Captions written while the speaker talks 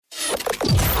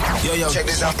Yo, check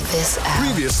this out.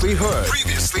 Previously heard.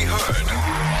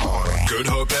 Good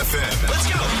Hope FM.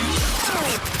 Let's go.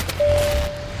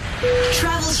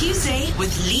 Travel Tuesday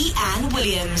with Lee Ann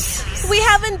Williams. We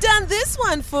haven't done this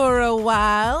one for a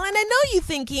while, and I know you're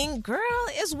thinking, girl,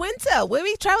 it's winter. Where are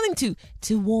we traveling to?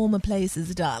 To warmer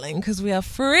places, darling, because we are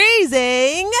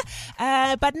freezing.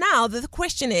 But now the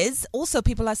question is, also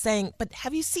people are saying, but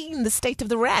have you seen the state of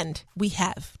the rand? We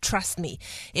have, trust me.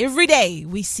 Every day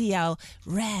we see our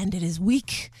rand. It is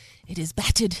weak, it is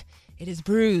battered, it is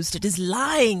bruised. It is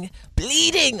lying,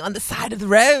 bleeding on the side of the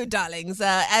road, darlings.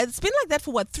 It's been like that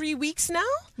for 3 weeks now?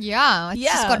 Yeah, it's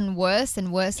just gotten worse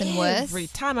and worse and worse. Every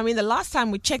time. I mean, the last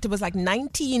time we checked, it was like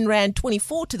 19 Rand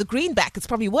 24 to the greenback. It's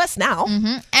probably worse now.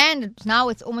 Mm-hmm. And now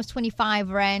it's almost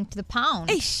 25 Rand to the pound.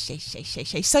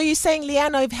 So you're saying,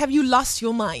 Liana, have you lost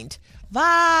your mind?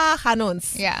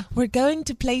 Yeah. We're going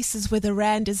to places where the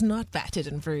rand is not battered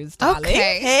and bruised, darling.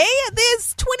 Okay. Hey,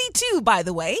 there's 22, by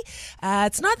the way.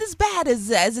 It's not as bad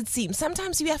as it seems.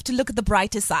 Sometimes you have to look at the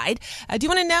brighter side. Do you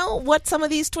want to know what some of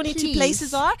these 22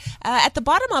 places are? At the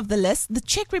bottom of the list, the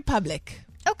Czech Republic.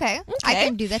 Okay. I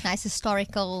can do that nice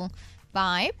historical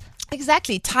vibe.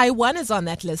 Exactly. Taiwan is on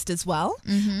that list as well.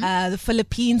 Mm-hmm. The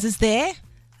Philippines is there.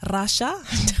 Russia.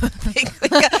 I don't think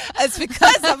it's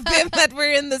because of them that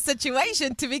we're in the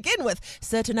situation to begin with.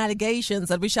 Certain allegations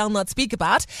that we shall not speak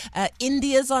about.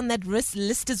 India's on that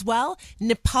list as well.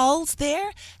 Nepal's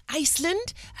there.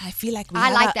 Iceland. I feel like we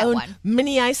have our own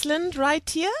mini Iceland right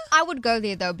here. I would go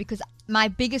there though because my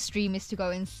biggest dream is to go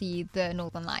and see the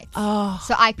Northern Lights. Oh,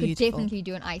 so I could definitely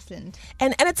do an Iceland.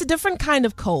 And it's a different kind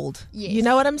of cold. Yes. You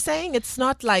know what I'm saying? It's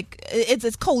not like,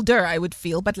 it's colder, I would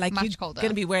feel, but like much you're colder.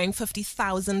 Going to be wearing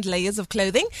 50,000 layers of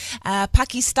clothing.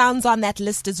 Pakistan's on that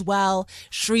list as well.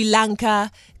 Sri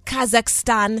Lanka,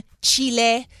 Kazakhstan,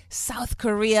 Chile, South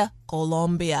Korea,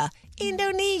 Colombia,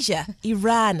 Indonesia,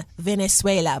 Iran,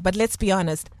 Venezuela. But let's be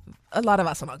honest, a lot of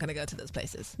us are not going to go to those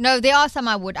places. No, there are some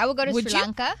I would. I would go to Sri you?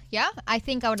 Lanka. Yeah, I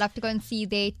think I would love to go and see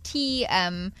their tea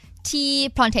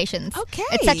plantations. Okay.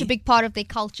 It's such a big part of their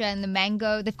culture, and the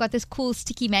mango. They've got this cool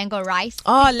sticky mango rice thing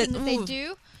that they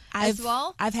do as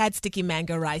well. I've had sticky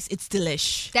mango rice. It's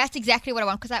delish. That's exactly what I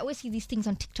want because I always see these things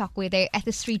on TikTok where they're at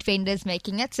the street vendors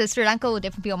making it. So Sri Lanka will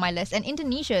definitely be on my list, and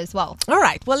Indonesia as well. All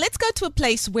right. Well, let's go to a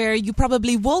place where you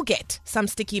probably will get some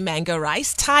sticky mango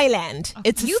rice. Thailand.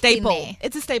 It's a staple.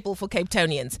 It's a staple for Cape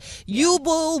Townians. You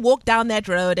will walk down that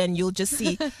road and you'll just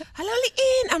see, hello,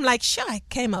 Leanne. I'm like, sure, I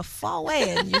came a far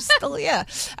way and you're still here.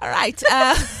 All right.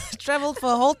 Traveled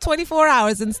for a whole 24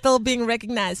 hours and still being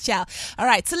recognized. Ciao. All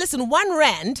right. So listen, 1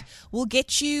 Rand will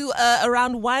get you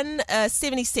around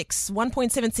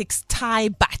 1.76 Thai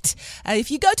baht. If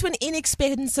you go to an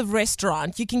inexpensive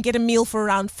restaurant, you can get a meal for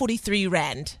around 43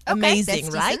 Rand. Okay,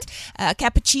 amazing, right?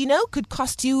 Cappuccino could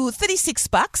cost you 36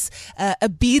 bucks. A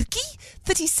birki,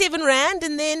 37 Rand.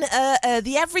 And then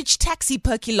the average taxi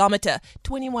per kilometer,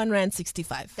 21 Rand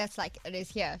 65. That's like it is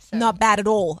here. So. Not bad at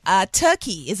all.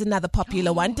 Turkey is another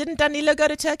popular one. Didn't Danilo go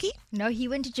to Turkey? No, he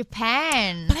went to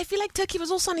Japan. But I feel like Turkey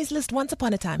was also on his list once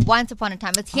upon a time. Once upon a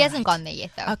time, but he hasn't gone there yet,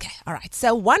 though. Okay, all right.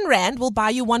 So 1 Rand will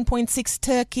buy you 1.6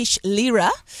 Turkish lira.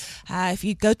 If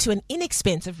you go to an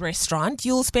inexpensive restaurant,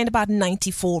 you'll spend about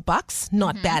 94 bucks.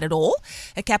 Not bad at all.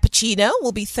 A cappuccino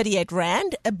will be 38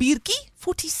 Rand. A birki,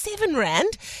 47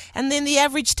 Rand. And then the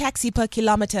average taxi per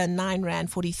kilometer, 9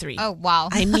 Rand 43. Oh, wow.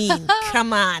 I mean,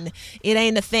 come on. It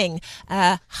ain't a thing.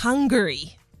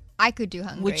 Hungary. I could do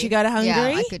Hungary. Would you go to Hungary?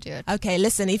 Yeah, I could do it. Okay,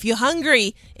 listen, if you're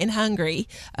hungry in Hungary,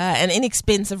 an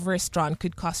inexpensive restaurant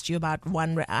could cost you about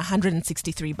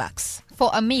 163 bucks.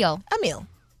 For a meal? A meal.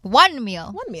 One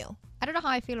meal? One meal. I don't know how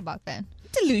I feel about that.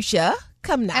 Delucia,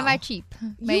 come now. Am I cheap?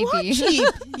 Maybe. You are cheap.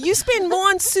 You spend more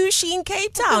on sushi in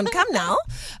Cape Town. Come now.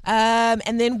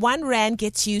 And then 1 Rand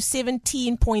gets you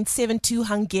 17.72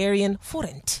 Hungarian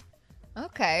forint.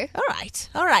 Okay.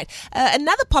 All right.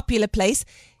 Another popular place,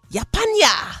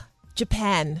 Japania.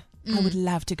 Japan. I would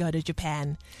love to go to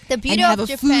Japan. The beauty and have of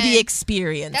a Japan, foodie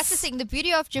experience. That's the thing. The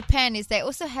beauty of Japan is they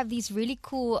also have these really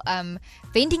cool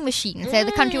vending machines. They're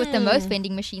the country with the most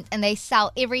vending machines, and they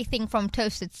sell everything from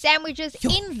toasted sandwiches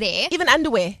in there. Even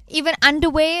underwear.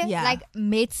 Yeah. Like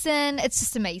medicine. It's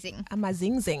just amazing.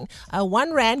 Amazing.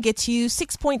 1 Rand gets you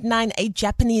 6.98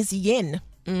 Japanese yen.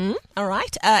 All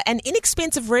right. An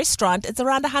inexpensive restaurant, it's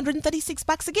around 136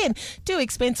 bucks again. Too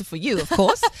expensive for you, of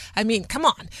course. I mean, come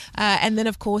on. And then,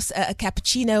 of course, a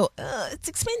cappuccino, it's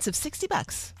expensive, 60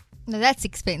 bucks. No, that's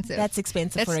expensive. That's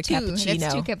expensive for a cappuccino.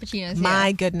 That's 2 cappuccinos.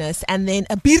 My goodness. And then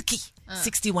a birki,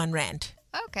 61 Rand.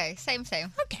 Okay, same.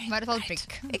 Okay. Might as well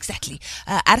drink. Exactly.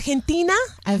 Argentina,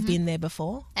 I've been there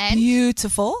before. And?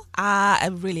 Beautiful.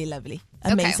 Really lovely.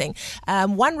 Amazing.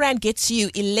 1 rand gets you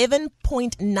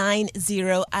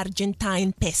 11.90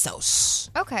 Argentine pesos.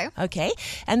 Okay. Okay.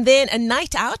 And then a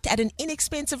night out at an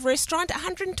inexpensive restaurant,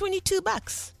 122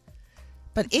 bucks.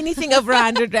 But anything over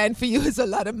 100 rand for you is a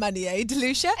lot of money, eh,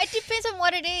 Delucia? It depends on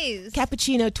what it is.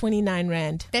 Cappuccino, 29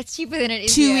 rand. That's cheaper than it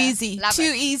is Too here. easy. Love Too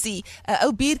it. easy.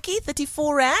 Obirki,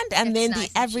 34 rand. And That's then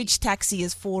nice the and average taxi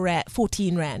is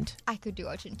 14 rand. I could do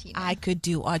Argentina. I could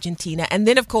do Argentina. And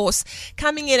then, of course,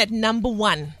 coming in at number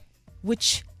 1,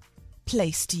 which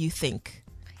place do you think?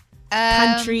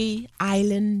 Country,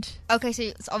 island? Okay, so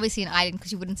it's obviously an island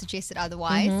because you wouldn't suggest it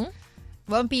otherwise.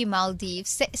 Won't be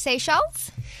Maldives.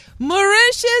 Seychelles?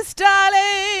 Mauritius, darling.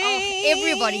 Oh,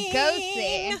 everybody goes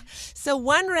there. So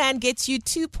 1 rand gets you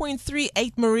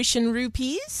 2.38 Mauritian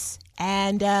rupees.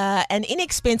 And an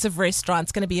inexpensive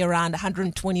restaurant's going to be around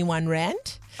 121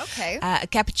 rand. Okay. A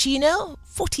cappuccino,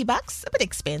 40 bucks, a bit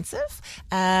expensive.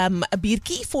 A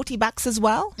birki, 40 bucks as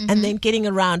well. And then getting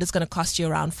around is going to cost you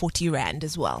around 40 rand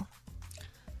as well.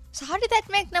 So how did that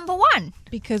make number 1?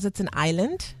 Because it's an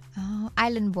island. Oh,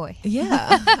 island boy.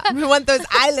 Yeah. We want those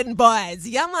island boys.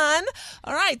 Yeah, man.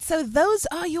 All right. So those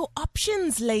are your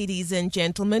options, ladies and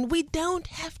gentlemen. We don't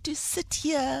have to sit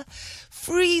here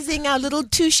freezing our little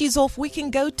tushies off. We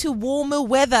can go to warmer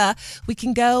weather. We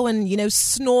can go and,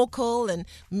 snorkel and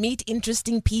meet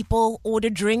interesting people, order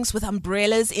drinks with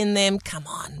umbrellas in them. Come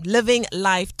on. Living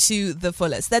life to the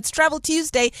fullest. That's Travel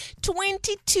Tuesday.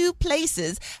 22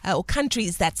 places or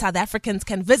countries that South Africans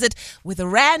can visit where the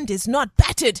rand is not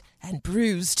battered and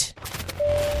bruised.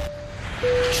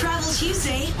 Travel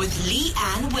Tuesday with Lee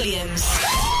Ann Williams.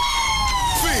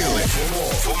 Feel it.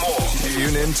 For more,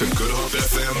 tune in to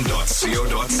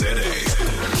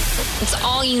goodhopefm.co.za. It's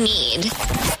all you need.